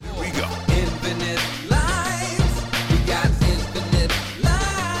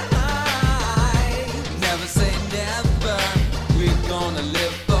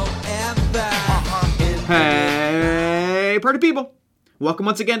Party people! Welcome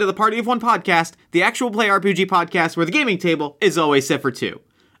once again to the Party of One podcast, the actual play RPG podcast where the gaming table is always set for two.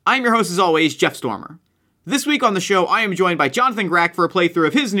 I'm your host as always, Jeff Stormer. This week on the show, I am joined by Jonathan Grack for a playthrough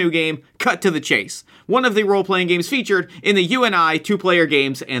of his new game, Cut to the Chase, one of the role-playing games featured in the UNI two-player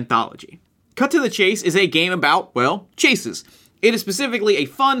games anthology. Cut to the Chase is a game about, well, chases. It is specifically a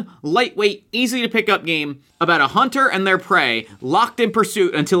fun, lightweight, easy-to-pick-up game about a hunter and their prey locked in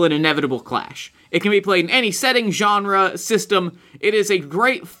pursuit until an inevitable clash. It can be played in any setting, genre, system. It is a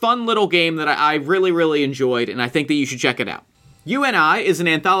great, fun little game that I really, really enjoyed, and I think that you should check it out. UNI is an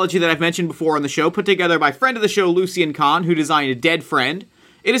anthology that I've mentioned before on the show, put together by friend of the show, Lucian Kahn, who designed Dead Friend.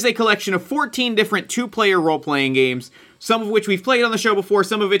 It is a collection of 14 different two-player role-playing games, some of which we've played on the show before,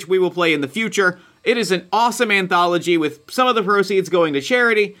 some of which we will play in the future. It is an awesome anthology with some of the proceeds going to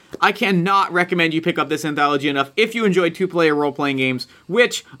charity. I cannot recommend you pick up this anthology enough if you enjoy two-player role-playing games,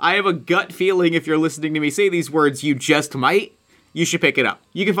 which I have a gut feeling if you're listening to me say these words, you just might. You should pick it up.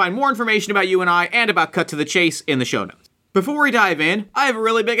 You can find more information about UNI and about Cut to the Chase in the show notes. Before we dive in, I have a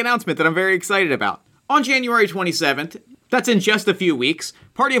really big announcement that I'm very excited about. On January 27th, that's in just a few weeks,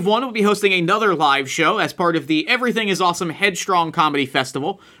 Party of One will be hosting another live show as part of the Everything is Awesome Headstrong Comedy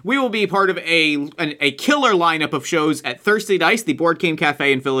Festival. We will be part of a killer lineup of shows at Thirsty Dice, the board game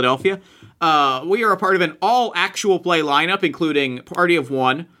cafe in Philadelphia. We are a part of an all-actual play lineup, including Party of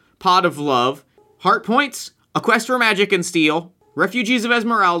One, Pod of Love, Heart Points, A Quest for Magic and Steel, Refugees of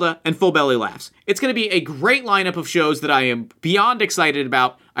Esmeralda, and Full Belly Laughs. It's going to be a great lineup of shows that I am beyond excited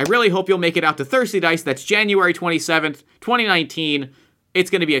about. I really hope you'll make it out to Thirsty Dice. That's January 27th, 2019. It's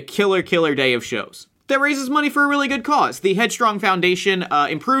going to be a killer day of shows that raises money for a really good cause. The Headstrong Foundation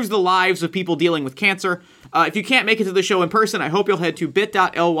improves the lives of people dealing with cancer. If you can't make it to the show in person, I hope you'll head to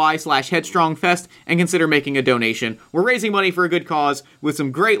bit.ly/headstrongfest and consider making a donation. We're raising money for a good cause with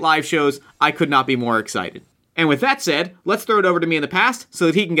some great live shows. I could not be more excited. And with that said, let's throw it over to me in the past so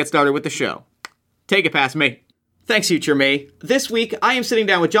that he can get started with the show. Take it past me. Thanks, future me. This week, I am sitting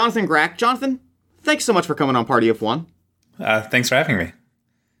down with Jonathan Grack. Jonathan, thanks so much for coming on Party of One. Thanks for having me.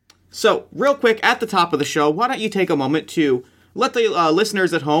 So, real quick, at the top of the show, why don't you take a moment to let the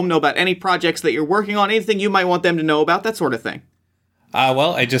listeners at home know about any projects that you're working on, anything you might want them to know about, that sort of thing.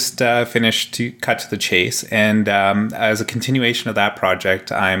 Well, I just finished Cut to the Chase, and as a continuation of that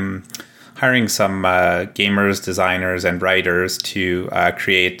project, I'm hiring some gamers, designers, and writers to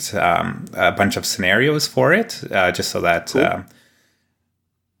create a bunch of scenarios for it, just so that cool.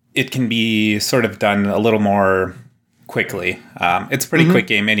 It can be sort of done a little more quickly. It's a pretty quick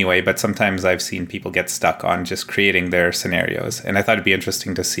game anyway, but sometimes I've seen people get stuck on just creating their scenarios, and I thought it'd be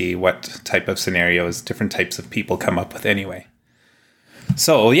interesting to see what type of scenarios different types of people come up with anyway.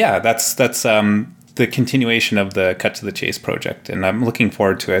 So yeah, that's the continuation of the Cut to the Chase project, and I'm looking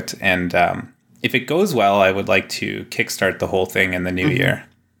forward to it. And if it goes well, I would like to kickstart the whole thing in the new year.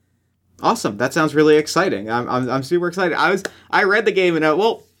 Awesome! That sounds really exciting. I'm super excited. I read the game, and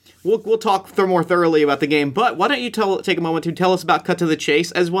we'll talk more thoroughly about the game. But why don't you take a moment to tell us about Cut to the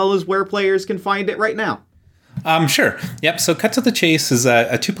Chase, as well as where players can find it right now? Sure. Yep. So Cut to the Chase is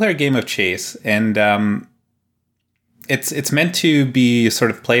a two-player game of chase, and it's meant to be sort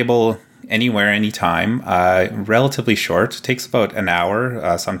of playable anywhere, anytime, relatively short. It takes about an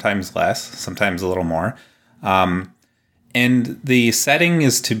hour, sometimes less, sometimes a little more. And the setting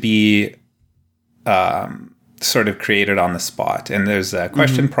is to be sort of created on the spot. And there's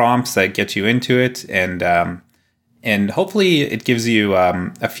question prompts that get you into it. And hopefully it gives you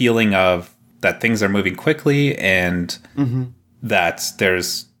a feeling of that things are moving quickly and that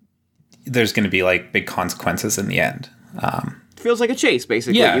there's going to be like big consequences in the end. Feels like a chase,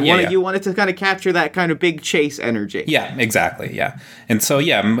 basically. You want it to kind of capture that kind of big chase energy. Yeah, exactly. Yeah. And so,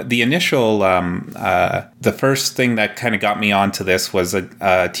 the initial, the first thing that kind of got me onto this was a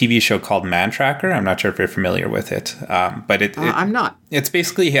TV show called Man Tracker. I'm not sure if you're familiar with it, but I'm not. It's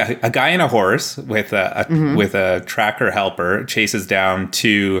basically a guy and a horse with a tracker helper chases down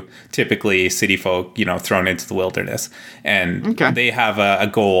two typically city folk, thrown into the wilderness, and they have a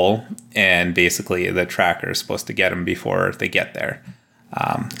goal, and basically the tracker is supposed to get them before they get there.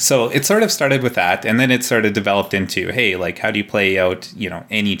 So it sort of started with that, and then it sort of developed into, hey, like, how do you play out,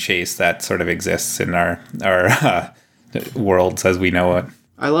 any chase that sort of exists in our worlds as we know it.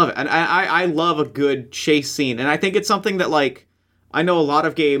 I love it. And I love a good chase scene. And I think it's something that, like, I know a lot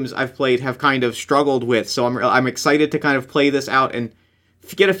of games I've played have kind of struggled with. So I'm excited to kind of play this out and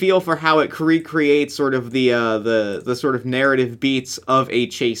get a feel for how it recreates sort of the sort of narrative beats of a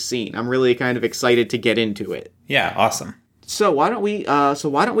chase scene. I'm really kind of excited to get into it. Yeah, awesome. So why don't we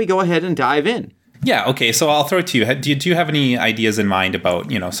go ahead and dive in? Yeah, okay. So I'll throw it to you. Do you have any ideas in mind about,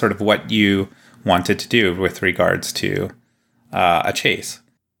 sort of what you wanted to do with regards to a chase.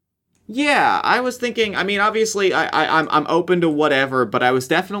 Yeah, I was thinking, I mean, obviously, I'm open to whatever, but I was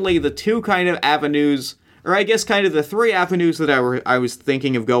definitely the two kind of avenues, or I guess kind of the three avenues that I was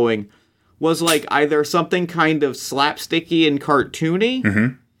thinking of going was like either something kind of slapsticky and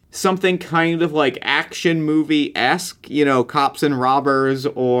cartoony, something kind of like action movie-esque, you know, cops and robbers,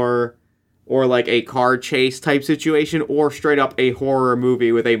 or like a car chase type situation, or straight up a horror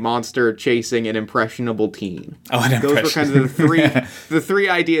movie with a monster chasing an impressionable teen. Oh, an Those were kind of the three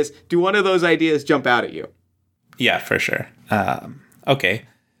ideas. Do one of those ideas jump out at you? Yeah, for sure. Okay,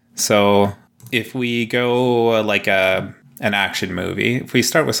 so if we go like an action movie, if we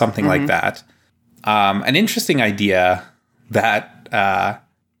start with something like that, an interesting idea that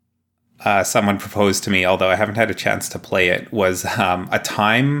someone proposed to me, although I haven't had a chance to play it, was a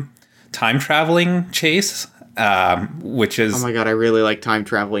time traveling chase, which is... Oh my god, I really like time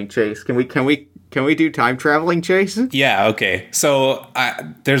traveling chase. Can we do time traveling chase? Yeah, okay. So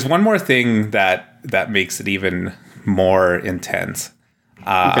there's one more thing that makes it even more intense.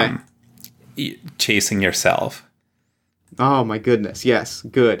 Okay. Chasing yourself. Oh my goodness, yes,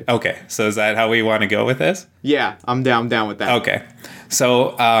 good. Okay, so is that how we want to go with this? Yeah, I'm down with that. Okay,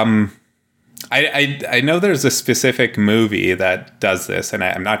 so I know there's a specific movie that does this, and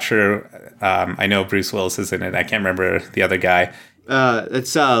I'm not sure. I know Bruce Willis is in it. I can't remember the other guy.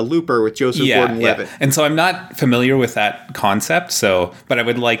 It's Looper with Joseph Gordon-Levitt. Yeah. And so I'm not familiar with that concept. But I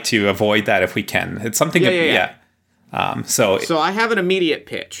would like to avoid that if we can. It's something. Yeah. So I have an immediate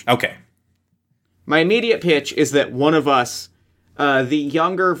pitch. Okay. My immediate pitch is that one of us, the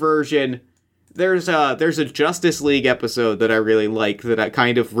younger version. There's a Justice League episode that I really like that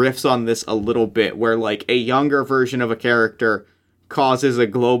kind of riffs on this a little bit, where like a younger version of a character causes a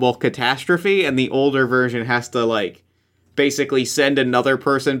global catastrophe, and the older version has to like basically send another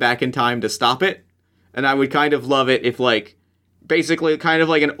person back in time to stop it. And I would kind of love it if like basically kind of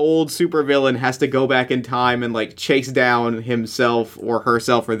like an old supervillain has to go back in time and like chase down himself or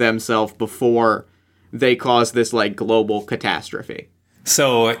herself or themselves before they cause this like global catastrophe.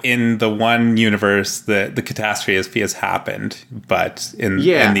 So in the one universe, the catastrophe has happened, but in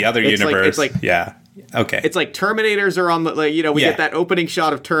the other universe, okay. It's like Terminators are on the, like, you know, we get that opening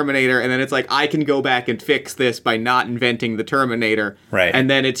shot of Terminator, and then it's like, I can go back and fix this by not inventing the Terminator. Right. And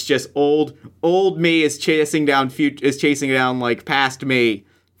then it's just old me is chasing down like past me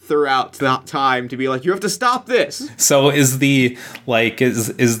throughout the time to be like, you have to stop this. So is the, like,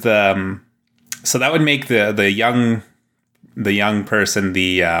 so that would make the young person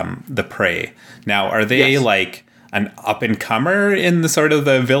the prey. Now, are they like an up-and-comer in the sort of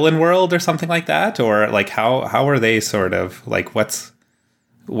the villain world or something like that? Or like how are they sort of like, what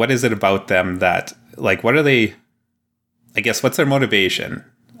is it about them that, like, what are they, I guess, what's their motivation?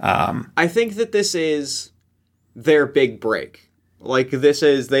 I think that this is their big break. Like,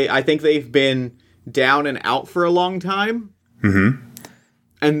 I think they've been down and out for a long time. Mm-hmm.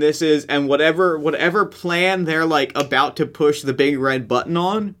 And whatever plan they're like about to push the big red button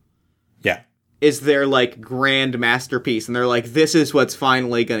on, is their like grand masterpiece. And they're like, this is what's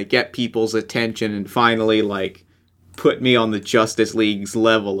finally going to get people's attention and finally like put me on the Justice League's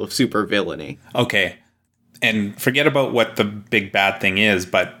level of supervillainy. Okay, and forget about what the big bad thing is,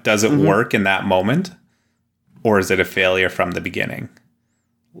 but does it work in that moment, or is it a failure from the beginning?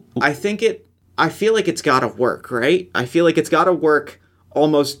 I feel like it's got to work, right? I feel like it's got to work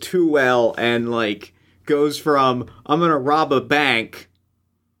almost too well, and like goes from I'm gonna rob a bank,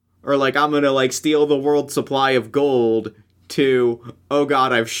 or like I'm gonna like steal the world's supply of gold, to oh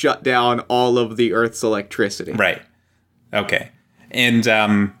god, I've shut down all of the Earth's electricity. Right. Okay. And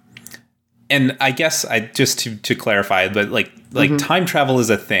I guess I just to clarify, but like time travel is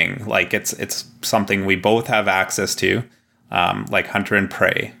a thing. Like it's something we both have access to, like hunter and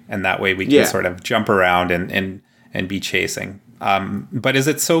prey, and that way we can sort of jump around and be chasing. But is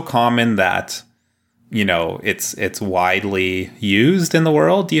it so common that, you know, it's widely used in the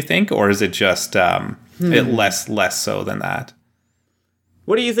world, do you think? Or is it just it less so than that?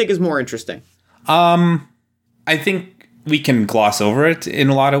 What do you think is more interesting? I think we can gloss over it in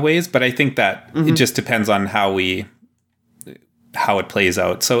a lot of ways, but I think that it just depends on how it plays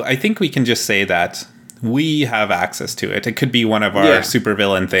out. So I think we can just say that we have access to it. It could be one of our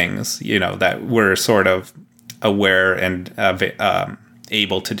supervillain things, you know, that we're sort of aware and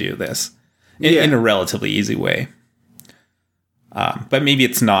able to do this in a relatively easy way. But maybe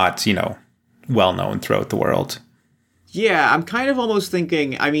it's not, you know, well known throughout the world. Yeah, I'm kind of almost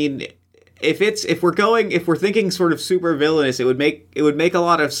thinking, I mean, if we're thinking sort of super villainous, it would make a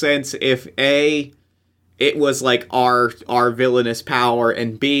lot of sense if A, it was like our villainous power,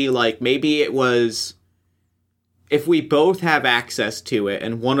 and B, like maybe it was if we both have access to it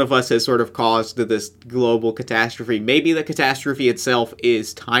and one of us has sort of caused this global catastrophe, maybe the catastrophe itself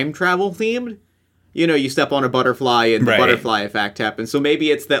is time travel themed. You know, you step on a butterfly and the butterfly effect happens. So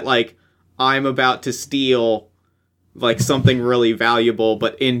maybe it's that, like, I'm about to steal, like, something really valuable,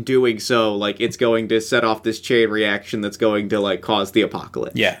 but in doing so, like, it's going to set off this chain reaction that's going to, like, cause the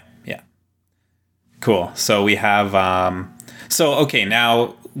apocalypse. Yeah. Cool. So we have... okay,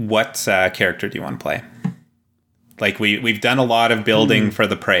 now what character do you want to play? Like, we've done a lot of building for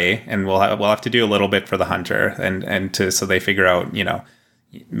the prey, and we'll have to do a little bit for the hunter, and so they figure out, you know,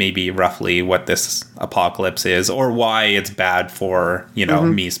 maybe roughly what this apocalypse is, or why it's bad for, you know,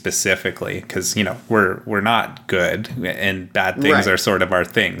 me specifically, because, you know, we're not good, and bad things are sort of our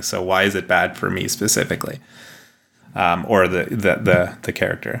thing. So why is it bad for me specifically, or the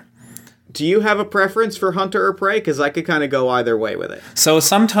character? Do you have a preference for hunter or prey? Because I could kind of go either way with it. So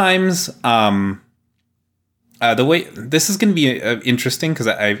sometimes, the way this is going to be interesting, because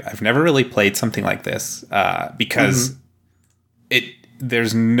I've never really played something like this, because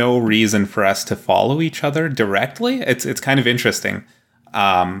there's no reason for us to follow each other directly. It's kind of interesting.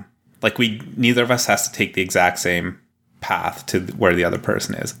 Like, neither of us has to take the exact same path to where the other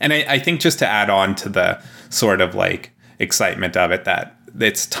person is. And I think, just to add on to the sort of, like, excitement of it, that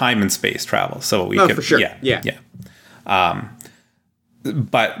it's time and space travel. So we could, for sure. Yeah.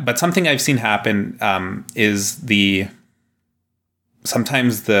 But something I've seen happen is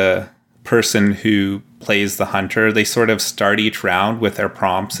sometimes the person who plays the hunter, they sort of start each round with their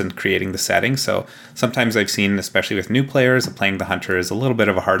prompts and creating the setting. So sometimes I've seen, especially with new players, playing the hunter is a little bit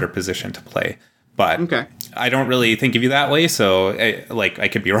of a harder position to play. But I don't really think of you that way. So I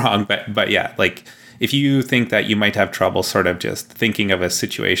could be wrong, but yeah, like, if you think that you might have trouble sort of just thinking of a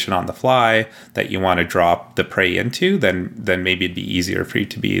situation on the fly that you want to drop the prey into, then maybe it'd be easier for you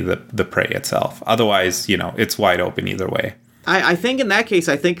to be the prey itself. Otherwise, you know, it's wide open either way. I think in that case,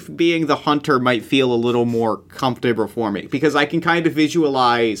 I think being the hunter might feel a little more comfortable for me, because I can kind of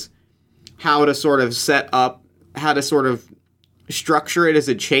visualize how to sort of set up, how to sort of structure it as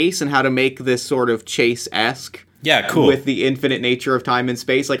a chase, and how to make this sort of chase-esque. Yeah, cool. With the infinite nature of time and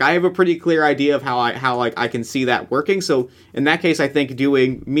space. Like, I have a pretty clear idea of how I can see that working. So in that case, I think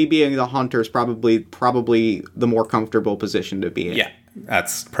being the hunter is probably the more comfortable position to be in. Yeah,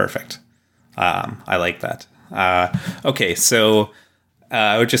 that's perfect. I like that. Okay, so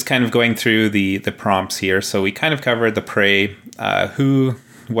we're just kind of going through the prompts here. So we kind of covered the prey.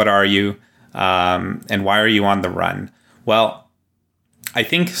 What are you? And why are you on the run? Well, I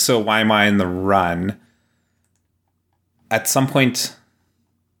think so. Why am I on the run? At some point,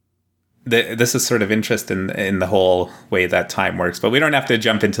 this is sort of interest in the whole way that time works, but we don't have to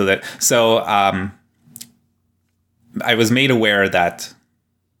jump into that. So I was made aware that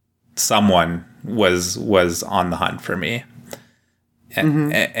someone was on the hunt for me,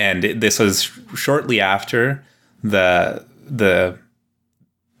 and this was shortly after the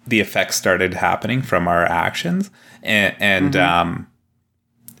effects started happening from our actions, and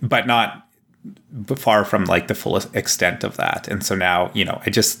but not far from, like, the full extent of that. And so now, you know,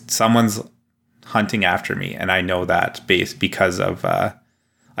 someone's hunting after me, and I know that because of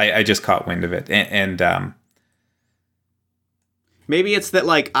I just caught wind of it, and maybe it's that,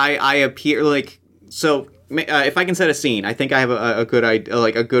 like, I appear, like, so if I can set a scene, I think I have a good idea,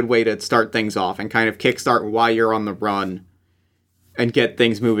 like a good way to start things off and kind of kickstart why you're on the run and get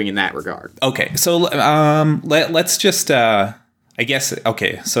things moving in that regard. Okay, so let's just I guess,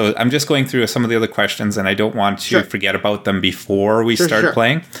 okay, so I'm just going through some of the other questions, and I don't want to forget about them before we start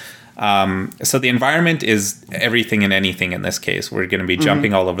playing. So the environment is everything and anything in this case. We're going to be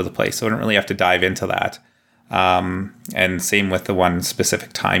jumping all over the place, so we don't really have to dive into that. And same with the one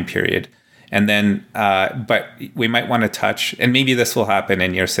specific time period. And then, but we might want to touch, and maybe this will happen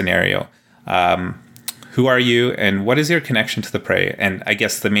in your scenario, who are you and what is your connection to the prey? And I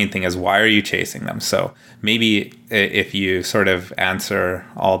guess the main thing is, why are you chasing them? So maybe if you sort of answer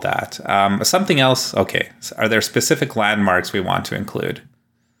all that. Something else, okay. So are there specific landmarks we want to include?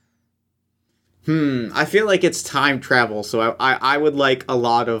 I feel like it's time travel, so I would like a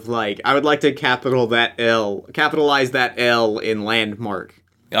lot of, like, I would like to capitalize that L in landmark.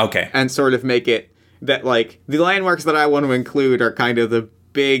 Okay. And sort of make it that, like, the landmarks that I want to include are kind of the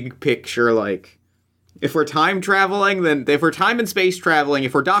big picture, like, if we're time traveling, then if we're time and space traveling,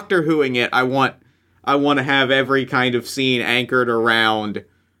 if we're Doctor Whoing it, I want to have every kind of scene anchored around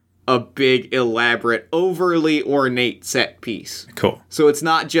a big, elaborate, overly ornate set piece. Cool. So it's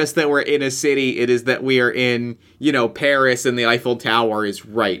not just that we're in a city, it is that we are in, you know, Paris and the Eiffel Tower is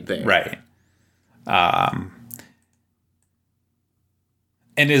right there. Right.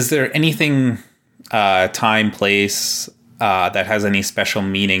 And is there anything time, place that has any special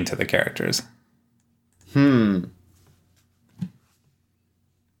meaning to the characters. And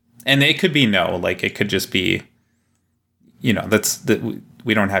it could be no, like it could just be,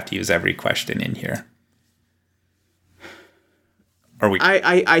 we don't have to use every question in here. Or we.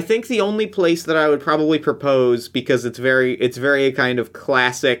 I think the only place that I would probably propose, because it's very kind of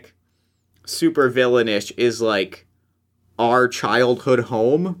classic, super villainish, is like our childhood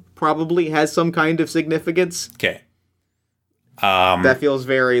home probably has some kind of significance. Okay. That feels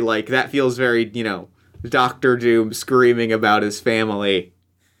very Doctor Doom screaming about his family.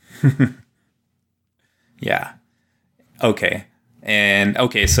 Yeah. Okay. And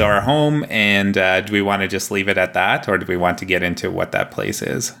so our home, and do we want to just leave it at that, or do we want to get into what that place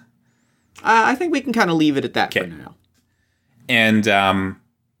is? I think we can kind of leave it at that for now. And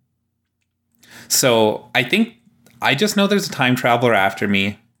so I think I just know there's a time traveler after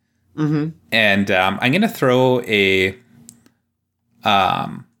me. Mm-hmm. And I'm going to throw an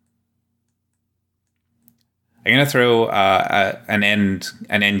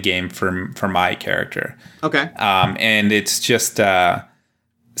end game for my character. Okay. And it's just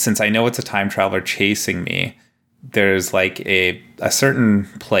since I know it's a time traveler chasing me, there's like a certain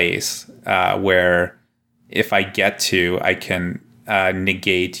place where if I get to, I can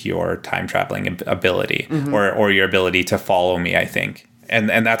negate your time traveling ability, mm-hmm. or your ability to follow me, I think. And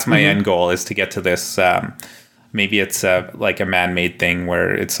that's my mm-hmm. end goal, is to get to this. Maybe it's like a man-made thing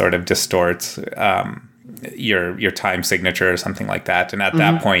where it sort of distorts your time signature or something like that. And at mm-hmm.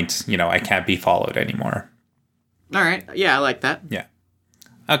 that point, I can't be followed anymore. All right. Yeah, I like that. Yeah.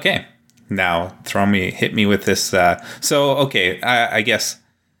 Okay. Now hit me with this. Okay, I guess.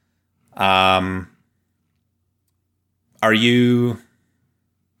 Are you?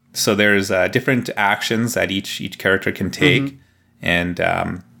 So there's different actions that each character can take, mm-hmm. and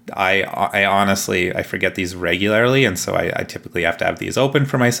I honestly forget these regularly, and so I typically have to have these open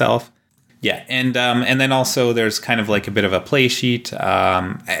for myself. Yeah, and then also there's kind of like a bit of a play sheet,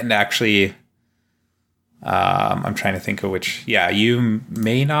 and actually, I'm trying to think of which. Yeah, you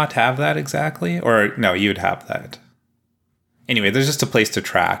may not have that exactly, or no, you'd have that. Anyway, there's just a place to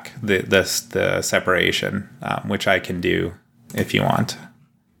track the separation, which I can do if you want.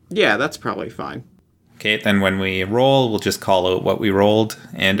 Yeah, that's probably fine. Okay, then when we roll, we'll just call out what we rolled.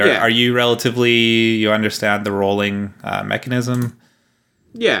 And are you you understand the rolling mechanism?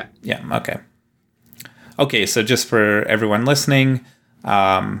 Yeah. Yeah, okay. Okay, so just for everyone listening,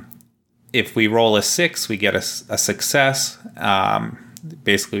 if we roll a 6, we get a success.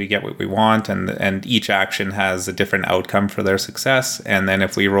 Basically, we get what we want, and each action has a different outcome for their success. And then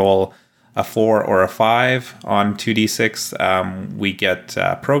if we roll a 4 or a 5 on 2d6, we get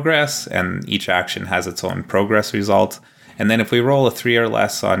progress, and each action has its own progress result. And then if we roll a 3 or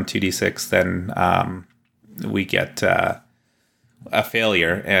less on 2d6, then we get a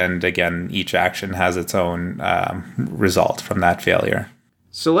failure, and again, each action has its own result from that failure.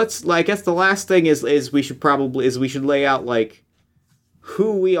 So I guess the last thing is we should lay out like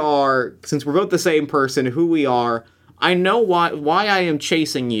who we are, since we're both the same person, who we are. I know why I am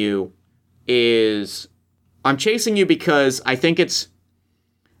chasing you is I'm chasing you because I think it's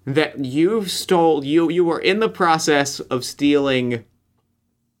that you were in the process of stealing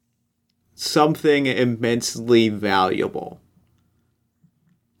something immensely valuable.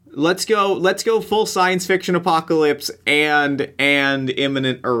 Let's go full science fiction apocalypse and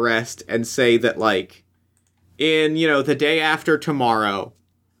imminent arrest, and say that like in the day after tomorrow,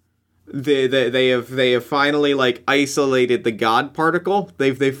 they have finally like isolated the God particle.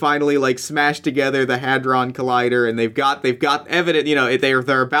 They've finally like smashed together the Hadron Collider, and they've got evidence.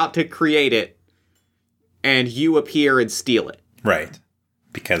 They're about to create it, and you appear and steal it. Right,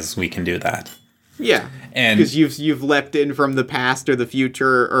 because we can do that. Yeah, and because you've leapt in from the past or the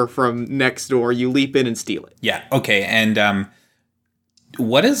future or from next door, you leap in and steal it. Yeah. Okay. And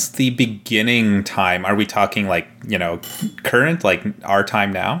what is the beginning time? Are we talking like current, like our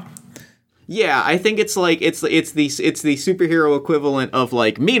time now? Yeah, I think it's like it's the superhero equivalent of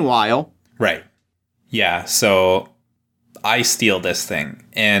like meanwhile. Right. Yeah. So I steal this thing,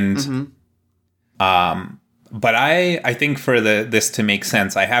 and mm-hmm. But I think for this to make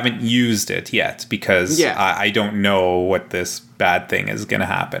sense, I haven't used it yet because I don't know what this bad thing is going to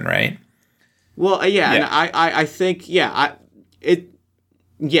happen, right? Well, yeah, and I think yes,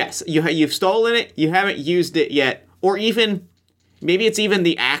 you've stolen it, you haven't used it yet, or even maybe it's even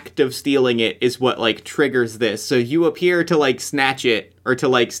the act of stealing it is what like triggers this. So you appear to like snatch it or to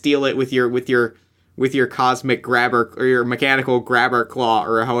like steal it with your cosmic grabber or your mechanical grabber claw,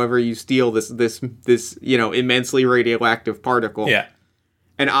 or however you steal this immensely radioactive particle. Yeah.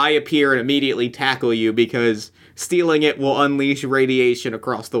 and I appear and immediately tackle you because stealing it will unleash radiation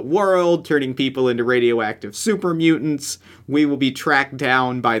across the world, turning people into radioactive super mutants. We will be tracked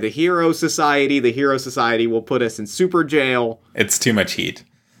down by the Hero Society. The Hero Society will put us in super jail. It's too much heat.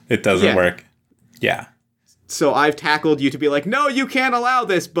 It doesn't work. Yeah. So I've tackled you to be like, no, you can't allow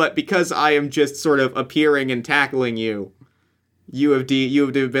this, but because I am just sort of appearing and tackling you, you have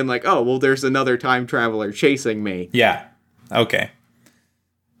been like, oh, well, there's another time traveler chasing me. Yeah. Okay.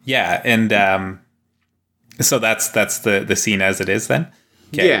 Yeah, and so that's the scene as it is then?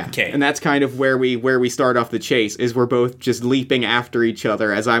 Okay. Yeah, okay. And that's kind of where we start off the chase, is we're both just leaping after each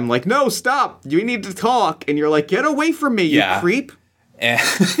other as I'm like, no, stop, you need to talk, and you're like, get away from me, you creep.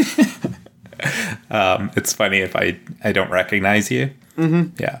 It's funny if I don't recognize you.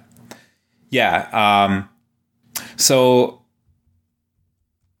 Mm-hmm. Yeah. Yeah. So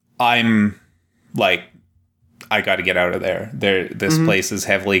I'm like, I got to get out of there. This place is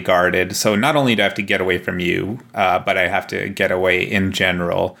heavily guarded. So not only do I have to get away from you, but I have to get away in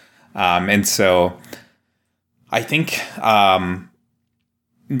general. And so I think, I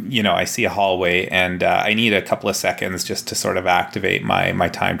see a hallway and I need a couple of seconds just to sort of activate my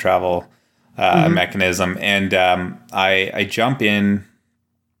time travel mechanism. And I jump in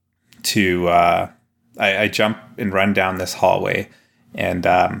to, I jump and run down this hallway and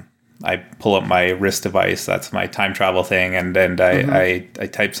I pull up my wrist device. That's my time travel thing. And then I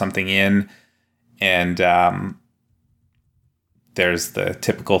type something in and there's the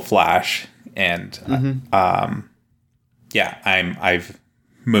typical flash. And I've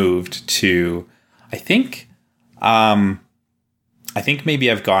moved to, I think maybe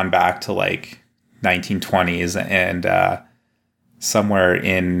I've gone back to like 1920s and somewhere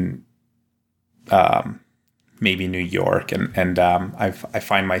in maybe New York, and I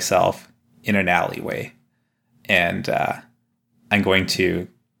find myself in an alleyway, and I'm going to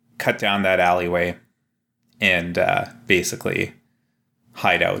cut down that alleyway and basically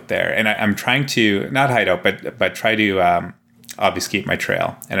hide out there. And I'm trying to not hide out, but try to obfuscate my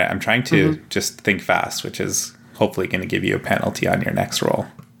trail. And I'm trying to just think fast, which is hopefully going to give you a penalty on your next roll.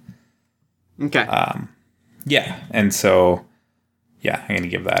 Okay. Yeah, and so I'm going to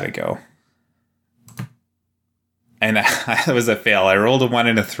give that a go. And that was a fail. I rolled a 1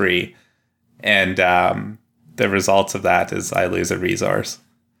 and a 3. And the results of that is I lose a resource.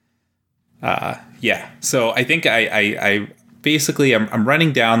 So I think I basically I'm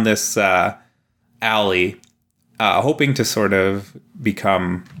running down this alley, hoping to sort of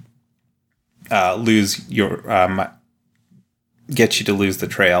become lose your get you to lose the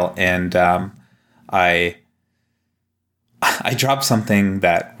trail. And I dropped something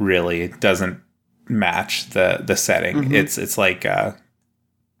that really doesn't match the setting. It's like a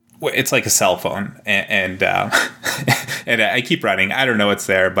cell phone, and and I keep running. I don't know it's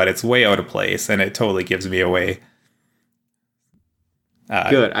there, but it's way out of place, and it totally gives me away.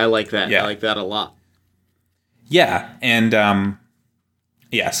 Good, I like that. Yeah. I like that a lot. Yeah, and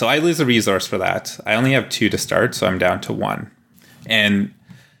so I lose a resource for that. I only have 2 to start, so I'm down to 1, and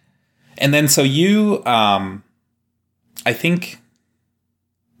then so you, I think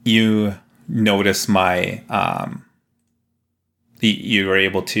you notice my you were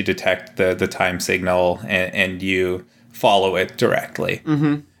able to detect the time signal and you follow it directly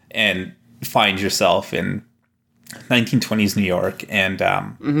and find yourself in 1920s New York and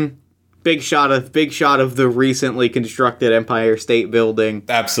big shot of the recently constructed Empire State Building.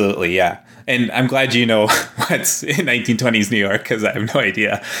 Absolutely, yeah. And I'm glad you know what's in 1920s New York because I have no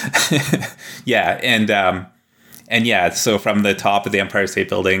idea. Yeah, and yeah, so from the top of the Empire State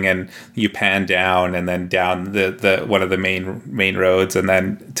Building, and you pan down, and then down the one of the main roads, and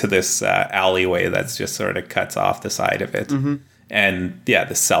then to this alleyway that's just sort of cuts off the side of it. And yeah,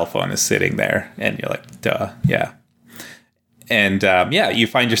 the cell phone is sitting there, and you're like, duh, yeah. And you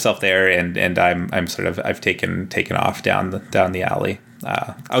find yourself there, and I'm sort of I've taken off down the alley,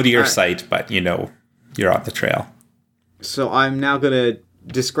 out of your sight, but you're on the trail. So I'm now gonna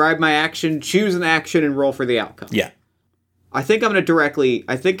describe my action, choose an action, and roll for the outcome. Yeah. I'm definitely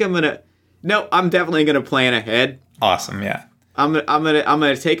gonna plan ahead. Awesome, yeah. I'm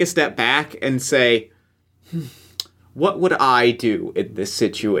gonna take a step back and say, what would I do in this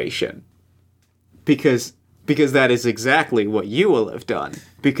situation? Because that is exactly what you will have done.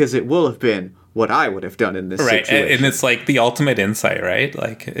 Because it will have been what I would have done in this situation. Right, and it's like the ultimate insight, right?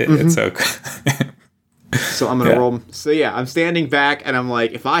 Like, it's so So I'm going to roll. So yeah, I'm standing back and I'm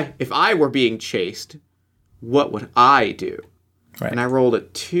like, if I were being chased, what would I do? Right. And I rolled a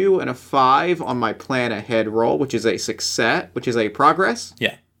 2 and a 5 on my plan ahead roll, which is a success, which is a progress.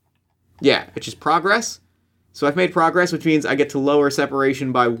 Yeah. Yeah, which is progress. So I've made progress, which means I get to lower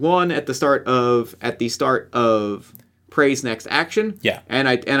separation by 1 at the start of Prey's next action. Yeah. And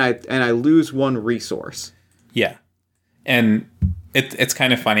I lose 1 resource. Yeah. And it's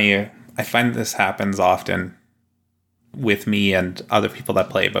kind of funny. I find this happens often with me and other people that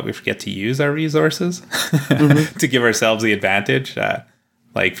play, but we forget to use our resources to give ourselves the advantage.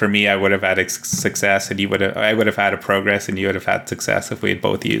 Like for me, I would have had a success, and I would have had a progress, and you would have had success if we had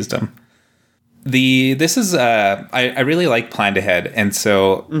both used them. This is I really like planned ahead, and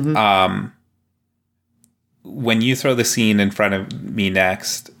so when you throw the scene in front of me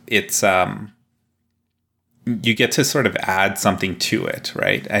next, it's you get to sort of add something to it,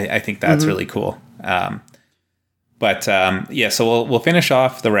 right? I think that's really cool. So we'll finish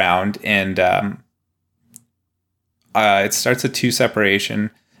off the round, and it starts at 2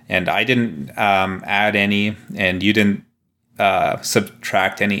 separation, and I didn't add any, and you didn't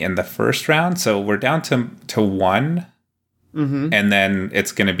subtract any in the first round, so we're down to 1, and then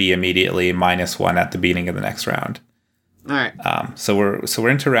it's going to be immediately -1 at the beginning of the next round. All right. So we're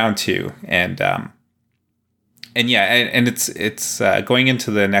into round 2, and it's going into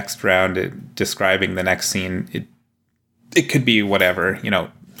the next round, describing the next scene. It could be whatever,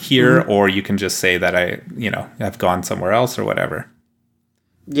 here, or you can just say that I have gone somewhere else or whatever.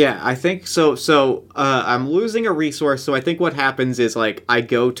 Yeah, I think so. I'm losing a resource, so I think what happens is, like, I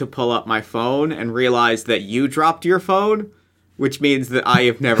go to pull up my phone and realize that you dropped your phone, which means that I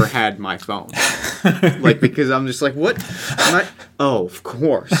have never had my phone. Like, because I'm just like, what? Oh, of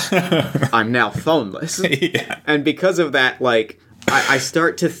course. I'm now phoneless. Yeah. And because of that, like, I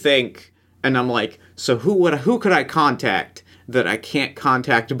start to think, and I'm like, so who could I contact that I can't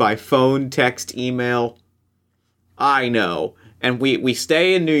contact by phone, text, email? I know. And we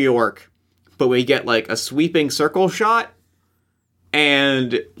stay in New York, but we get, like, a sweeping circle shot,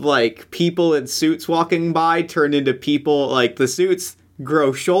 and, like, people in suits walking by turn into people, like, the suits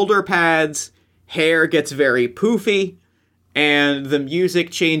grow shoulder pads, hair gets very poofy, and the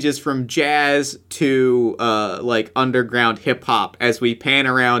music changes from jazz to, like, underground hip-hop as we pan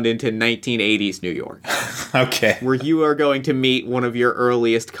around into 1980s New York. Okay. Where you are going to meet one of your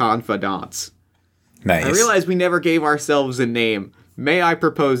earliest confidants. Nice. I realize we never gave ourselves a name. May I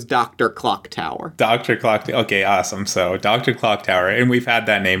propose Dr. Clock Tower? Dr. Clock. Okay, awesome. So Dr. Clock Tower, and we've had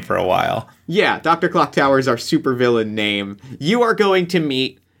that name for a while. Yeah, Dr. Clock Tower is our supervillain name. You are going to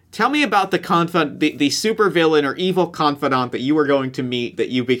meet... Tell me about the supervillain or evil confidant that you were going to meet, that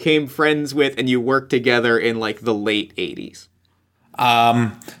you became friends with, and you worked together in, like, the late 80s.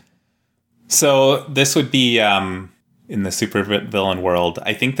 So this would be, in the supervillain world,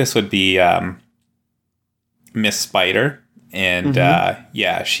 I think this would be Miss Spider. And,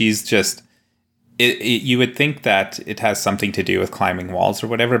 she's just... you would think that it has something to do with climbing walls or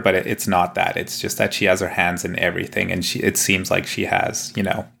whatever, but it's not that. It's just that she has her hands in everything, and it seems like she has,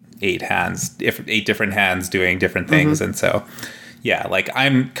 8 different hands doing different things. And so, yeah, like,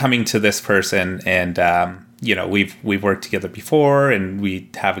 I'm coming to this person, and we've worked together before, and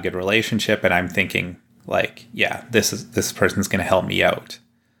we have a good relationship, and I'm thinking, like, yeah, this person's going to help me out.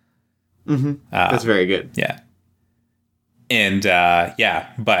 That's very good. Yeah. And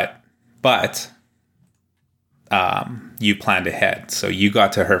but you planned ahead, so you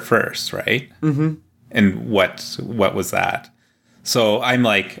got to her first, right? And what was that? So I'm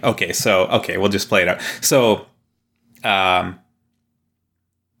like, okay, we'll just play it out. So, so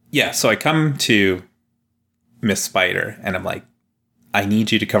I come to Miss Spider, and I'm like, I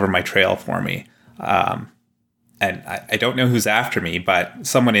need you to cover my trail for me. And I don't know who's after me, but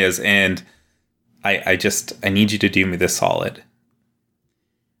someone is, and I need you to do me this solid.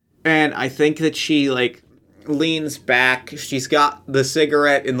 And I think that she, like, leans back. She's got the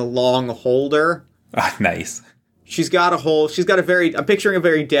cigarette in the long holder. Ah, nice. She's got I'm picturing a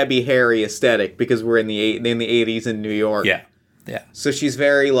very Debbie Harry aesthetic, because we're in the 80s in New York. Yeah. Yeah. So she's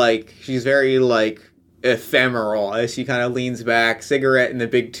very ephemeral as she kind of leans back, cigarette in the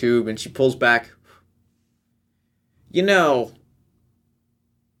big tube, and she pulls back.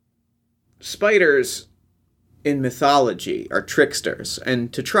 Spiders in mythology are tricksters,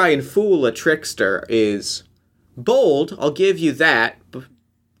 and to try and fool a trickster is bold, I'll give you that,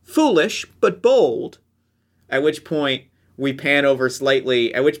 foolish, but bold. At which point, we pan over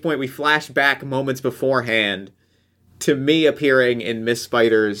slightly, at which point we flash back moments beforehand to me appearing in Miss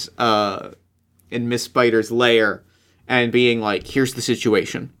Spider's lair, and being like, here's the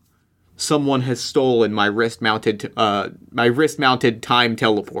situation. Someone has stolen my wrist-mounted time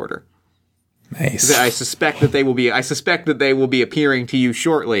teleporter. Nice. I suspect that they will be appearing to you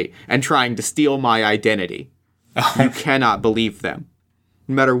shortly and trying to steal my identity. You cannot believe them.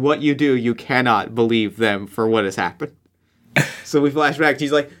 No matter what you do, you cannot believe them for what has happened. So we flash back.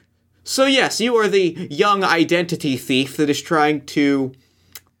 He's like, so yes, you are the young identity thief that is trying to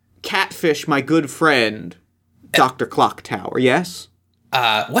catfish my good friend, Dr. Clocktower, yes?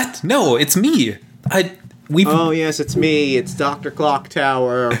 What? No, it's me. Oh, yes, it's me. It's Dr.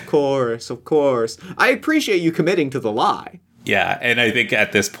 Clocktower, of course, of course. I appreciate you committing to the lie. Yeah, and I think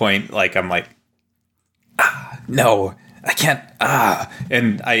at this point, like, I'm like, no, I can't,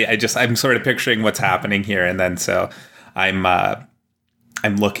 and I'm sort of picturing what's happening here, and then so I'm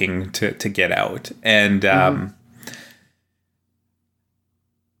looking to get out, and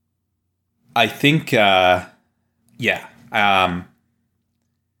I think, I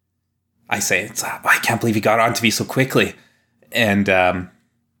say, I can't believe he got on to me so quickly, and I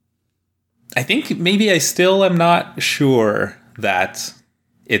think maybe I still am not sure that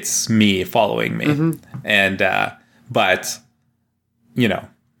it's me following me, and but you know,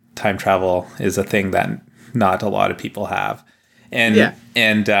 time travel is a thing that not a lot of people have, and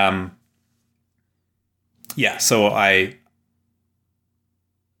so I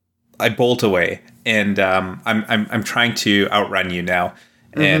bolt away, and I'm trying to outrun you now.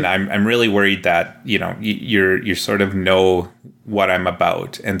 And I'm really worried that, you know, you sort of know what I'm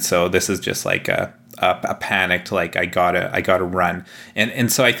about, and so this is just like a panicked, like I gotta run,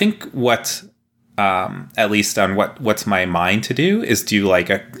 and so I think what at least on what's my mind to do is do like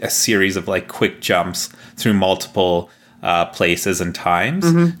a series of like quick jumps through multiple places and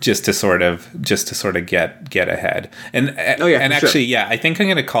times just to sort of get ahead, and actually I think I'm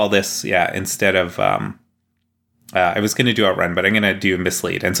gonna call this instead of I was going to do outrun, but I'm going to do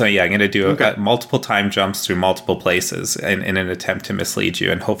mislead. And so, I'm going to do multiple time jumps through multiple places in an attempt to mislead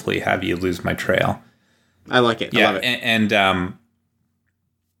you and hopefully have you lose my trail. I like it. I love it. And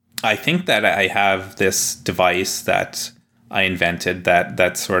I think that I have this device that I invented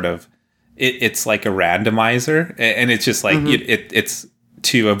that sort of, it's like a randomizer. And it's just like, it's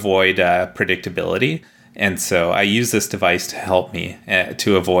to avoid predictability. And so I use this device to help me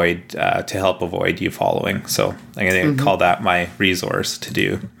to help avoid you following. So I'm going to call that my resource to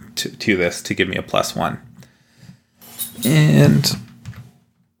do to this to give me a +1. And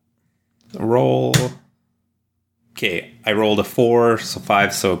roll. Okay, I rolled a 4, so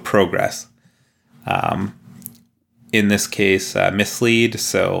 5, so progress. In this case, mislead,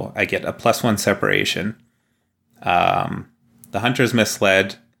 so I get a +1 separation. The hunter's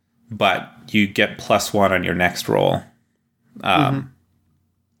misled, but you get +1 on your next roll.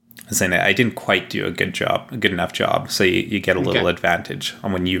 Saying I didn't quite do a good enough job, so you get a little advantage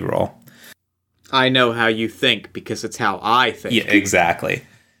on when you roll. I know how you think because it's how I think. Yeah, exactly.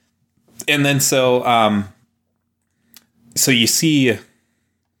 And then so you see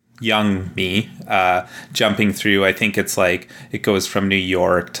young me jumping through. I think it's like it goes from New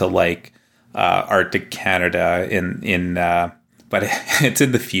York to like Arctic Canada in but it's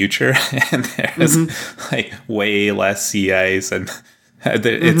in the future, and there's like way less sea ice, and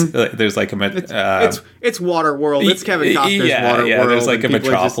there's like it's water world. It's Kevin Costner's water world. There's like a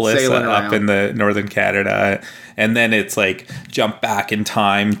metropolis up in the northern Canada, and then it's like jump back in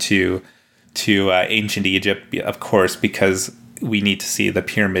time to ancient Egypt, of course, because we need to see the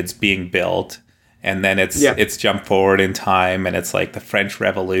pyramids being built, and then it's jump forward in time, and it's like the French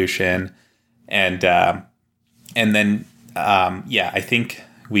Revolution, and then. I think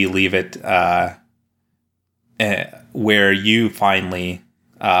we leave it where you finally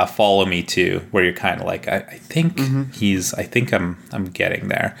follow me to, where you're kind of like, I think I'm getting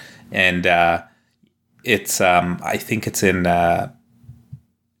there, and it's I think it's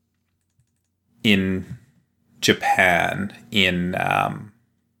in Japan in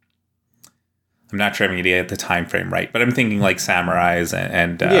I'm not sure I'm going to get the time frame right, but I'm thinking like samurais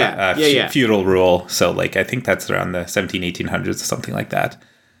and feudal rule. So like I think that's around the 1800s or something like that.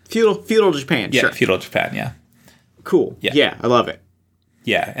 Feudal Japan, yeah, sure. Feudal Japan, yeah. Cool. Yeah, I love it.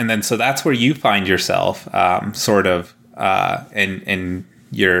 Yeah, and then so that's where you find yourself, sort of, and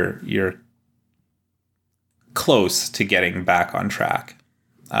you're close to getting back on track.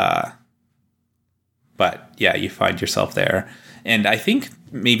 But yeah, you find yourself there. And I think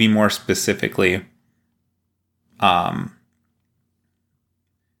maybe more specifically,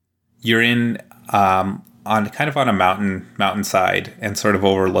 you're in on a mountainside and sort of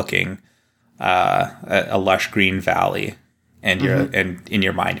overlooking a lush green valley, and you're and in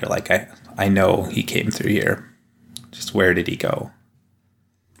your mind you're like, I know he came through here. Just where did he go?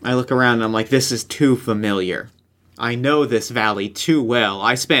 I look around and I'm like, this is too familiar. I know this valley too well.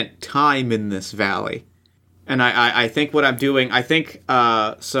 I spent time in this valley. And I think what I'm doing, I think,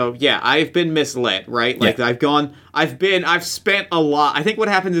 so yeah, I've been misled, right? Like, Yeah. I've spent a lot. I think what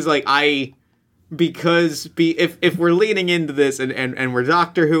happens is, like, if we're leaning into this and we're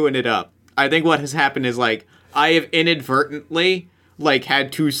Doctor Whoing it up, I think what has happened is, like, I have inadvertently, like,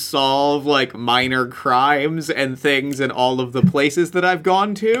 had to solve, like, minor crimes and things in all of the places that I've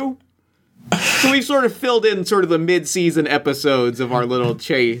gone to. So we've sort of filled in sort of the mid-season episodes of our little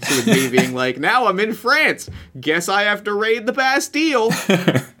chase with me being like, now I'm in France. Guess I have to raid the Bastille.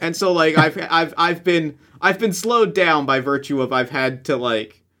 And so, like, I've been slowed down by virtue of I've had to,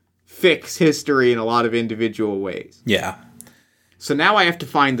 like, fix history in a lot of individual ways. Yeah. So now I have to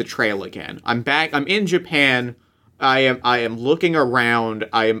find the trail again. I'm back. I'm in Japan. I am looking around.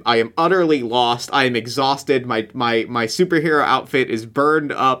 I am utterly lost. I am exhausted. My superhero outfit is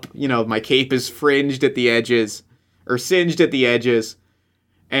burned up. You know, my cape is fringed at the edges, or singed at the edges.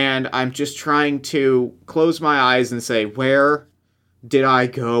 And I'm just trying to close my eyes and say, where did I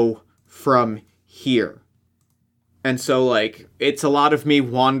go from here? And so, like, it's a lot of me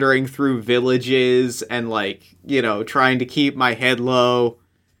wandering through villages and, like, you know, trying to keep my head low,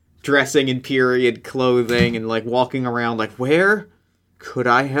 dressing in period clothing and, like, walking around like, where could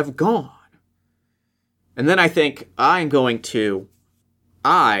I have gone? And then I think I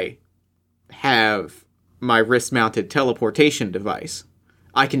have my wrist-mounted teleportation device.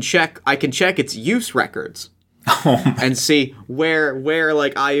 I can check its use records. And see where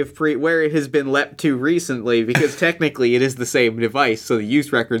like where it has been leapt to recently, because technically it is the same device, so the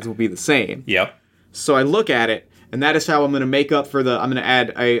use records will be the same. Yep. So I look at it, and that is how I'm going to make up for I'm going to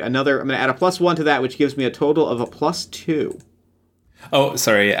add a +1 to that, which gives me a total of a +2. Oh,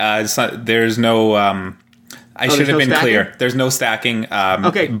 sorry. There's no. I should have been clear. There's no stacking.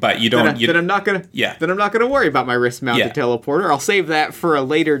 Okay, but you don't. Then I'm not gonna. Yeah. Then I'm not gonna worry about my wrist-mounted teleporter. I'll save that for a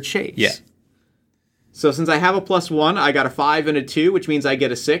later chase. Yeah. So since I have a +1, I got a 5 and a 2, which means I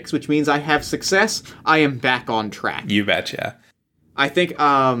get a 6, which means I have success. I am back on track. You betcha. I think,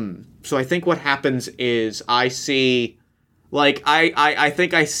 so I think what happens is I see, like, I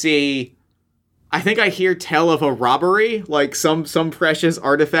think I hear tell of a robbery, like some precious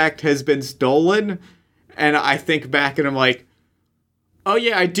artifact has been stolen, and I think back and I'm like, oh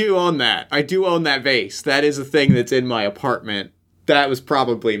yeah, I do own that. I do own that vase. That is a thing that's in my apartment. That was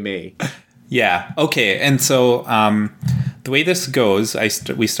probably me. Yeah. Okay. And so the way this goes,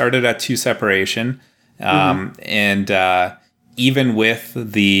 we started at 2 separation, and even with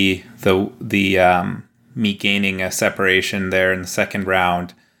the me gaining a separation there in the second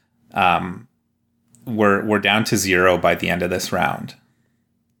round, we're down to 0 by the end of this round.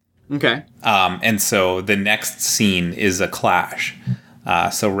 Okay. And so the next scene is a clash.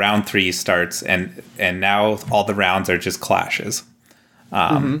 So round 3 starts, and now all the rounds are just clashes.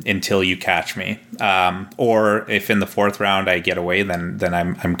 Until you catch me, or if in the 4th round I get away, then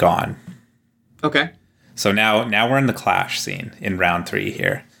I'm gone. Okay. So now we're in the clash scene in round 3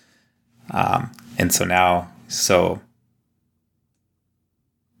 here, and so now so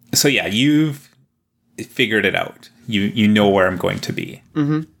yeah, you've figured it out. You know where I'm going to be.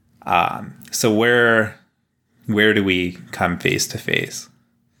 So where do we come face to face?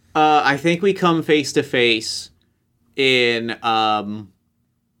 I think we come face to face in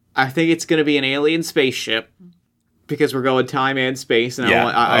I think it's going to be an alien spaceship, because we're going time and space, and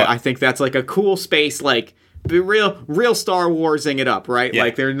Yeah. I think that's like a cool space, like the real Star Warsing it up, right? Yeah.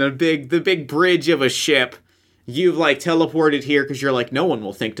 Like they're in the big bridge of a ship. You've like teleported here because you're like, no one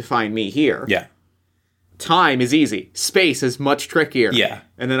will think to find me here. Yeah. Time is easy. Space is much trickier. Yeah.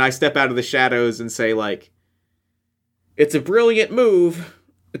 And then I step out of the shadows and say, like, it's a brilliant move.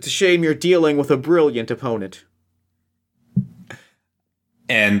 It's a shame you're dealing with a brilliant opponent.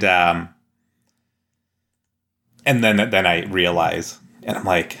 And then I realize, and I'm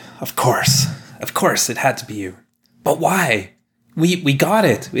like, of course, it had to be you. But why? We got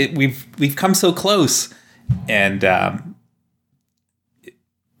it. We've come so close. And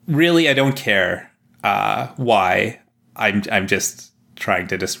really, I don't care why. I'm just trying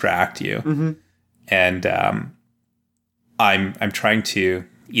to distract you. And I'm trying to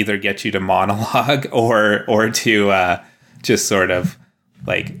either get you to monologue or to just sort of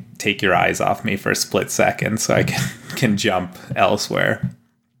like take your eyes off me for a split second so I can jump elsewhere.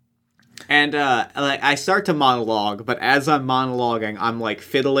 And like I start to monologue, but as I'm monologuing, I'm like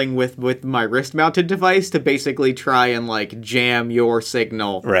fiddling with my wrist-mounted device to basically try and like jam your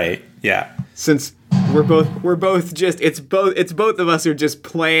signal. Right. Yeah. Since we're both just it's both of us are just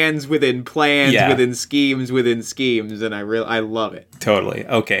plans within plans within schemes, and I love it. Totally.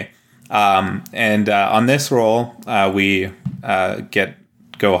 Okay. And on this roll, we get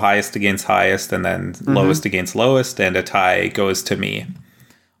go highest against highest, and then lowest against lowest, and a tie goes to me.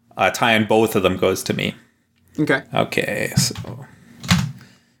 A tie on both of them goes to me. Okay. Okay, so...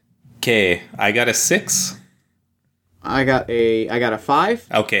 Okay, I got a 6. I got a 5.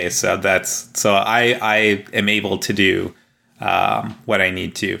 Okay, so I am able to do what I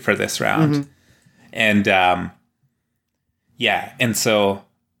need to for this round. And and so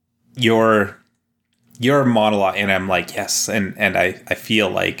your monologue, and I'm like, yes, and I feel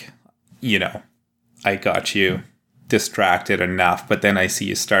like, I got you distracted enough, but then I see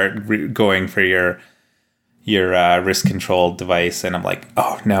you start going for your wrist control device, and I'm like,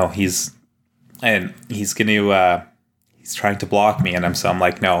 oh no, he's trying to block me, and I'm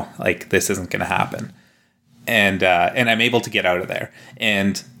like, no, like, this isn't gonna happen, and I'm able to get out of there,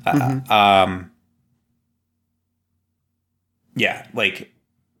 and like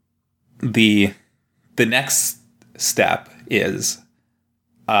the next step is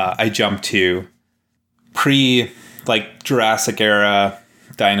I jump to like Jurassic era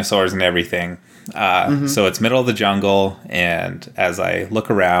dinosaurs and everything. So it's middle of the jungle, and as I look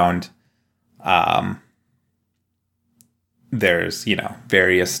around, there's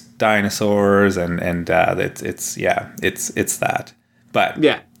various dinosaurs, and it's that. But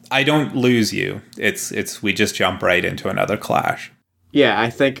yeah, I don't lose you. It's we just jump right into another clash. Yeah, I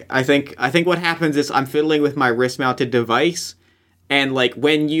think what happens is I'm fiddling with my wrist-mounted device, and like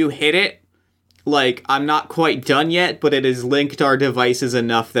when you hit it, like I'm not quite done yet, but it has linked our devices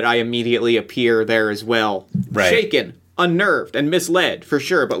enough that I immediately appear there as well. Right. Shaken, unnerved, and misled for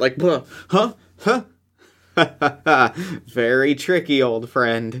sure, but like, huh? Very tricky, old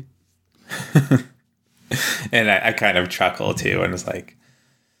friend. And I kind of chuckle too, and it's like,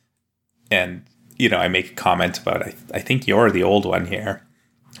 and I make a comment about I think you're the old one here.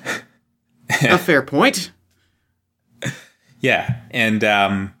 A fair point. Yeah, and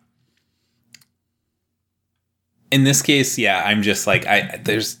in this case, I'm just like I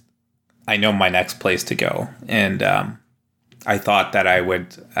know my next place to go, and I thought that I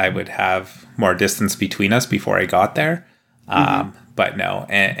would have more distance between us before I got there, but no,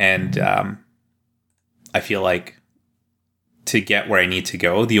 and I feel like to get where I need to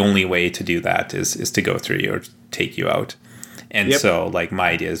go, the only way to do that is to go through you or take you out, and so like my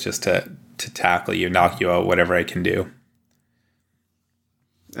idea is just to tackle you, knock you out, whatever I can do.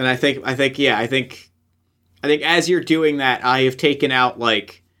 And I think as you're doing that, I have taken out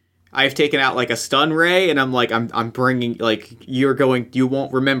like a stun ray, and I'm bringing, like, you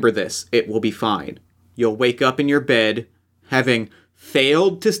won't remember this. It will be fine. You'll wake up in your bed having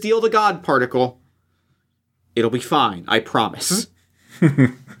failed to steal the God particle. It'll be fine. I promise.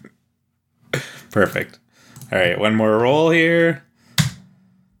 Perfect. All right, one more roll here.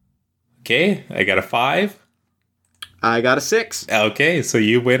 Okay, I got a 5. I got a 6. Okay, so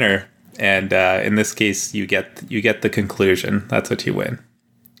you winner. And in this case, you get the conclusion. That's what you win.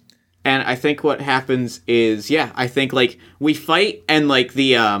 And I think what happens is, I think like we fight, and like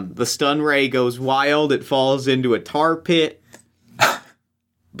the stun ray goes wild. It falls into a tar pit.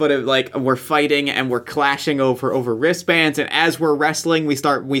 But we're fighting and we're clashing over wristbands, and as we're wrestling, we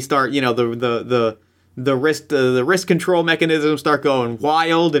start the wrist control mechanisms start going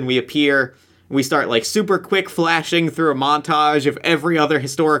wild, and we start like super quick flashing through a montage of every other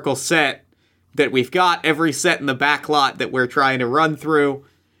historical set that we've got, every set in the backlot that we're trying to run through,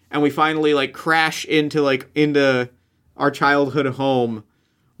 and we finally like crash into our childhood home,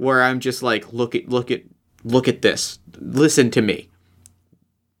 where I'm just like, look at this, listen to me.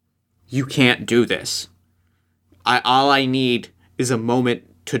 You can't do this. All I need is a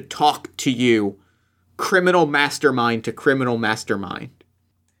moment to talk to you, criminal mastermind to criminal mastermind.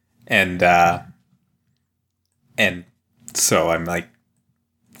 And so I'm like,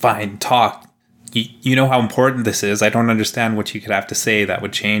 fine, talk. You know how important this is. I don't understand what you could have to say that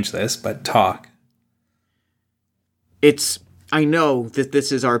would change this, but talk. I know that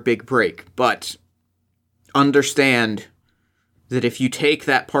this is our big break, but understand that if you take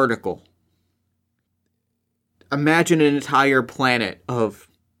that particle, imagine an entire planet of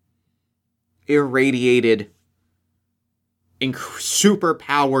irradiated,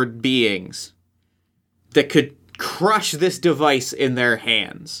 super-powered beings that could crush this device in their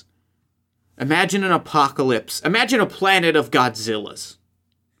hands. Imagine an apocalypse. Imagine a planet of Godzillas.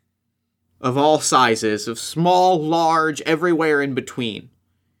 Of all sizes, of small, large, everywhere in between.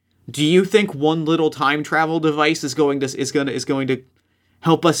 Do you think one little time travel device is going to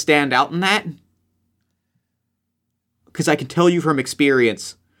help us stand out in that? Because I can tell you from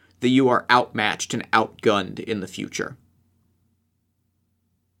experience that you are outmatched and outgunned in the future.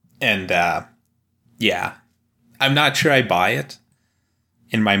 And I'm not sure I buy it.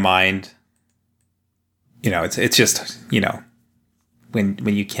 in my mind, it's just,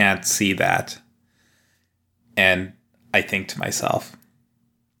 when you can't see that. And I think to myself,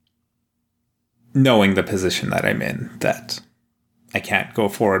 knowing the position that I'm in, that I can't go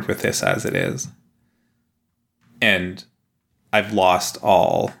forward with this as it is. And I've lost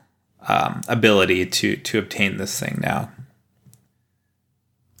all ability to obtain this thing now.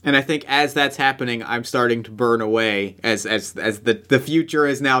 And I think as that's happening, I'm starting to burn away as the future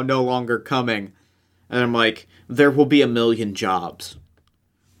is now no longer coming. And I'm like, there will be 1 million jobs.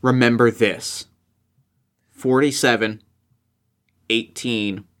 Remember this. 47,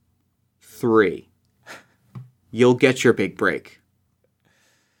 18, 3. You'll get your big break.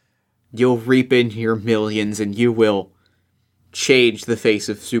 You'll reap in your millions and you will change the face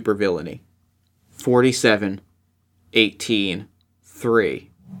of supervillainy. 47, 18,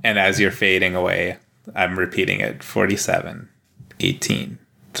 3. And as you're fading away, I'm repeating it. 47, 18,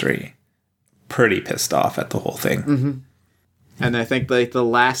 3. Pretty pissed off at the whole thing. Mm-hmm. And I think like the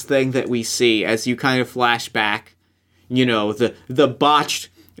last thing that we see as you kind of flash back, the botched,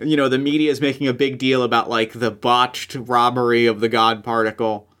 the media is making a big deal about like the botched robbery of the God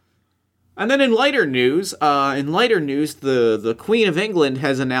Particle. And then in lighter news, the Queen of England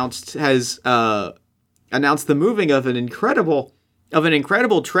has announced the moving of an incredible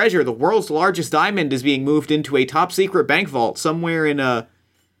treasure. The world's largest diamond is being moved into a top secret bank vault somewhere in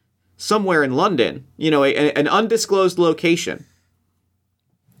London. An undisclosed location.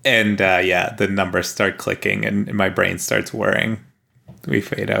 And the numbers start clicking and my brain starts whirring. We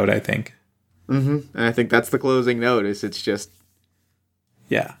fade out, I think. Mm-hmm. And I think that's the closing note. It's just,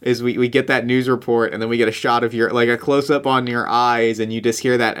 yeah, is we get that news report and then we get a shot of a close up on your eyes and you just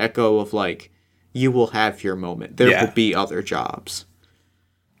hear that echo of like, you will have your moment. There will be other jobs.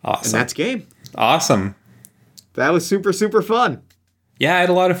 Awesome. And that's game. Awesome. That was super, super fun. Yeah, I had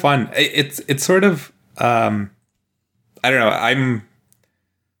a lot of fun. It's sort of, I don't know.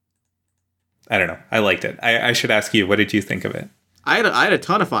 I don't know. I liked it. I should ask you, what did you think of it? I had a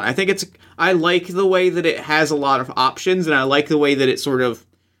ton of fun. I like the way that it has a lot of options, and I like the way that it sort of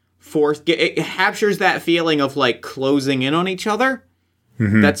it captures that feeling of like closing in on each other.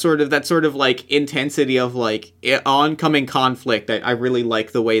 Mm-hmm. That sort of like intensity of like oncoming conflict. I really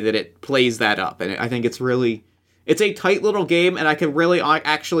like the way that it plays that up, and I think it's a tight little game, and I can really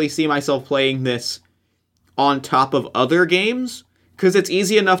actually see myself playing this on top of other games. Because it's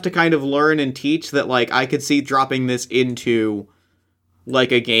easy enough to kind of learn and teach that, like, I could see dropping this into,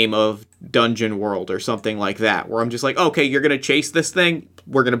 like, a game of Dungeon World or something like that, where I'm just like, okay, you're going to chase this thing,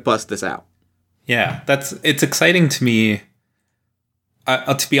 we're going to bust this out. Yeah, it's exciting to me,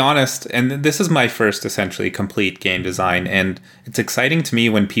 to be honest, and this is my first, essentially, complete game design, and it's exciting to me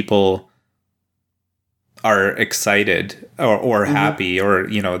when people are excited or happy or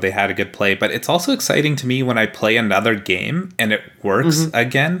they had a good play, but it's also exciting to me when I play another game and it works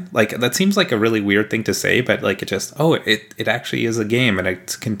again. Like that seems like a really weird thing to say, but like it actually is a game and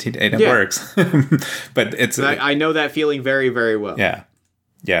it works. But I know that feeling very, very well. Yeah.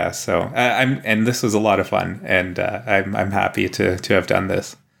 So and this was a lot of fun, and I'm happy to have done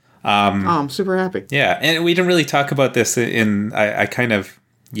this. I'm super happy. Yeah, and we didn't really talk about this I kind of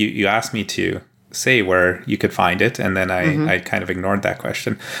you asked me to say where you could find it, and then I kind of ignored that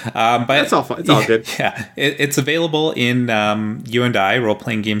question. But that's all fun. It's all good. Yeah, it's available in You and I Role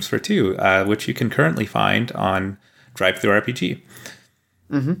Playing Games for Two, which you can currently find on DriveThruRPG.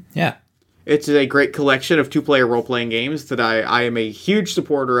 Mm-hmm. Yeah, it's a great collection of 2-player role playing games that I am a huge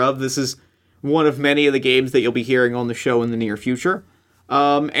supporter of. This is one of many of the games that you'll be hearing on the show in the near future.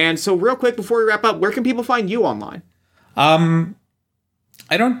 And so, real quick before we wrap up, where can people find you online?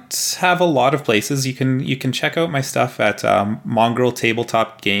 I don't have a lot of places. You can check out my stuff at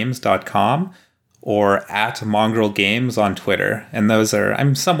mongreltabletopgames.com or at Mongrel Games on Twitter. And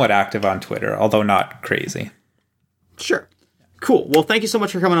I'm somewhat active on Twitter, although not crazy. Sure. Cool. Well, thank you so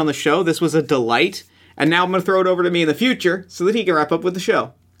much for coming on the show. This was a delight. And now I'm going to throw it over to me in the future so that he can wrap up with the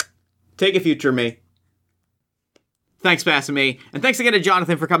show. Take it, future me. Thanks, Passing Me. And thanks again to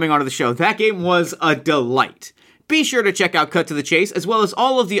Jonathan for coming onto the show. That game was a delight. Be sure to check out Cut to the Chase, as well as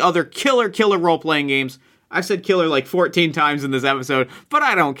all of the other killer role-playing games. I've said killer like 14 times in this episode, but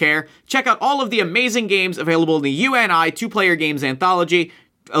I don't care. Check out all of the amazing games available in the UNI 2-Player Games Anthology,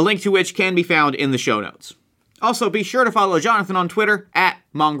 a link to which can be found in the show notes. Also, be sure to follow Jonathan on Twitter at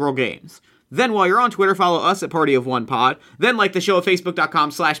Mongrel Games. Then while you're on Twitter, follow us at Party of One Pod. Then like the show at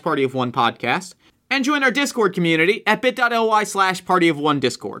facebook.com/Party of One Podcast. And join our Discord community at bit.ly/Party of One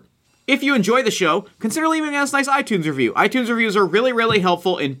Discord. If you enjoy the show, consider leaving us a nice iTunes review. iTunes reviews are really, really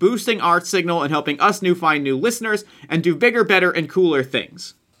helpful in boosting our signal and helping us find new listeners and do bigger, better, and cooler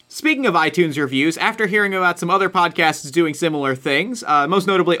things. Speaking of iTunes reviews, after hearing about some other podcasts doing similar things, most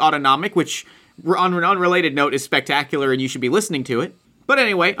notably Autonomic, which on an unrelated note is spectacular and you should be listening to it. But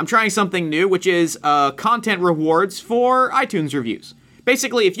anyway, I'm trying something new, which is content rewards for iTunes reviews.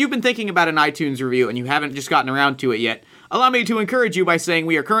 Basically, if you've been thinking about an iTunes review and you haven't just gotten around to it yet, allow me to encourage you by saying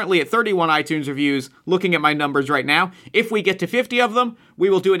we are currently at 31 iTunes reviews, looking at my numbers right now. If we get to 50 of them,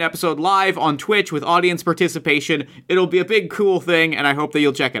 we will do an episode live on Twitch with audience participation. It'll be a big, cool thing, and I hope that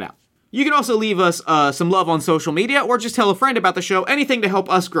you'll check it out. You can also leave us some love on social media or just tell a friend about the show, anything to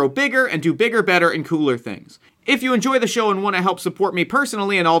help us grow bigger and do bigger, better, and cooler things. If you enjoy the show and want to help support me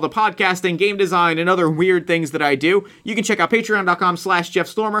personally in all the podcasting, game design, and other weird things that I do, you can check out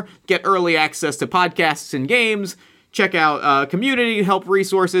patreon.com/JeffStormer, get early access to podcasts and games, check out community help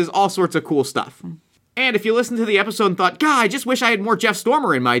resources, all sorts of cool stuff. And if you listened to the episode and thought, God, I just wish I had more Jeff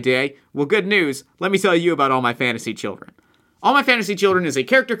Stormer in my day, well, good news, let me tell you about All My Fantasy Children. All My Fantasy Children is a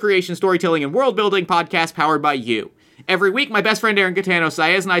character creation, storytelling, and world-building podcast powered by you. Every week, my best friend Aaron Catano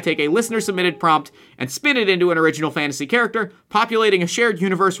Saez and I take a listener-submitted prompt and spin it into an original fantasy character, populating a shared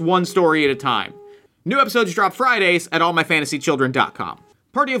universe one story at a time. New episodes drop Fridays at allmyfantasychildren.com.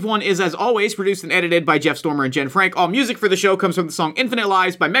 Party of One is, as always, produced and edited by Jeff Stormer and Jen Frank. All music for the show comes from the song Infinite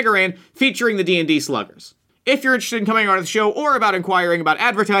Lives by Mega Ran, featuring the D&D Sluggers. If you're interested in coming on the show or about inquiring about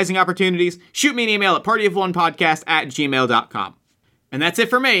advertising opportunities, shoot me an email at partyofonepodcast@gmail.com. And that's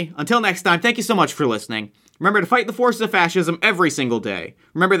it for me. Until next time, thank you so much for listening. Remember to fight the forces of fascism every single day.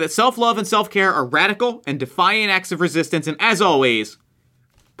 Remember that self-love and self-care are radical and defiant acts of resistance. And as always,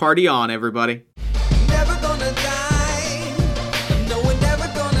 party on, everybody.